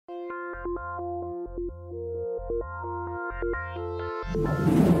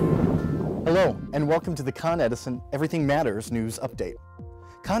Hello, and welcome to the Con Edison Everything Matters News Update.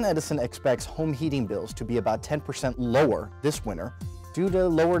 Con Edison expects home heating bills to be about 10% lower this winter due to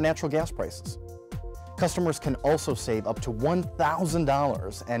lower natural gas prices. Customers can also save up to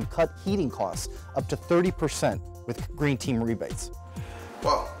 $1,000 and cut heating costs up to 30% with Green Team rebates.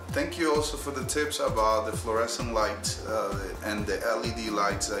 Well, thank you also for the tips about the fluorescent lights and the LED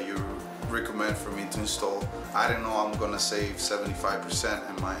lights that you recommend for me to install. I didn't know I'm gonna save 75%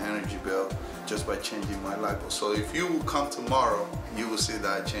 in my energy bill just by changing my light bulb. So if you come tomorrow, you will see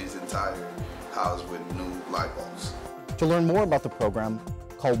that I changed the entire house with new light bulbs. To learn more about the program,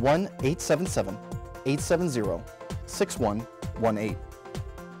 call 1-877-870-6118.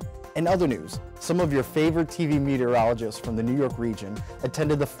 In other news, some of your favorite TV meteorologists from the New York region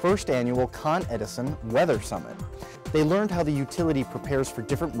attended the first annual Con Edison Weather Summit. They learned how the utility prepares for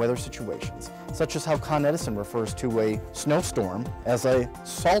different weather situations, such as how Con Edison refers to a snowstorm as a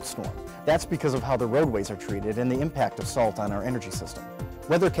salt storm. That's because of how the roadways are treated and the impact of salt on our energy system.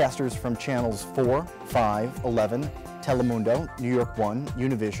 Weathercasters from channels 4, 5, 11, Telemundo, New York 1,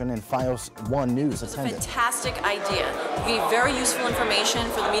 Univision, and Fios 1 News attended. It's a fantastic idea. It gave very useful information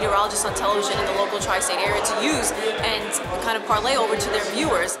for the meteorologists on television in the local tri-state area to use and kind of parlay over to their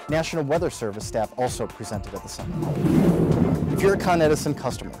viewers. National Weather Service staff also presented at the summit. If you're a Con Edison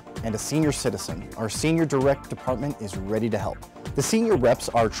customer and a senior citizen, our Senior Direct department is ready to help. The senior reps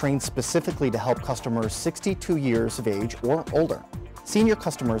are trained specifically to help customers 62 years of age or older. Senior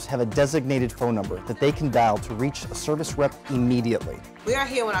customers have a designated phone number that they can dial to reach a service rep immediately. We are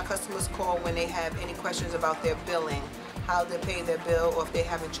here when our customers call when they have any questions about their billing, how they pay their bill, or if they're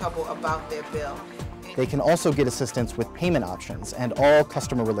having trouble about their bill. They can also get assistance with payment options and all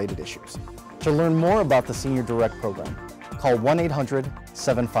customer-related issues. To learn more about the Senior Direct program, call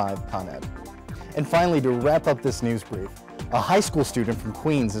 1-800-75-CON-ED. And finally, to wrap up this news brief, a high school student from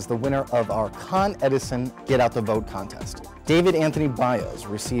Queens is the winner of our Con Edison Get Out the Vote contest. David Anthony Baez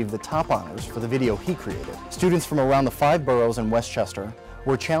received the top honors for the video he created. Students from around the 5 boroughs in Westchester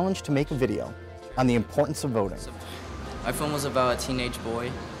were challenged to make a video on the importance of voting. My film was about a teenage boy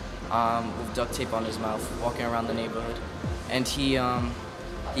with duct tape on his mouth, walking around the neighborhood, and he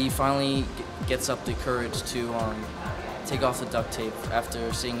finally gets up the courage to take off the duct tape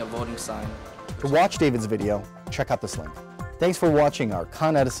after seeing a voting sign. To watch David's video, check out this link. Thanks for watching our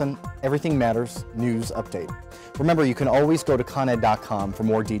Con Edison Everything Matters News Update. Remember, you can always go to coned.com for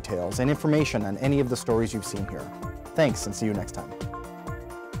more details and information on any of the stories you've seen here. Thanks, and see you next time.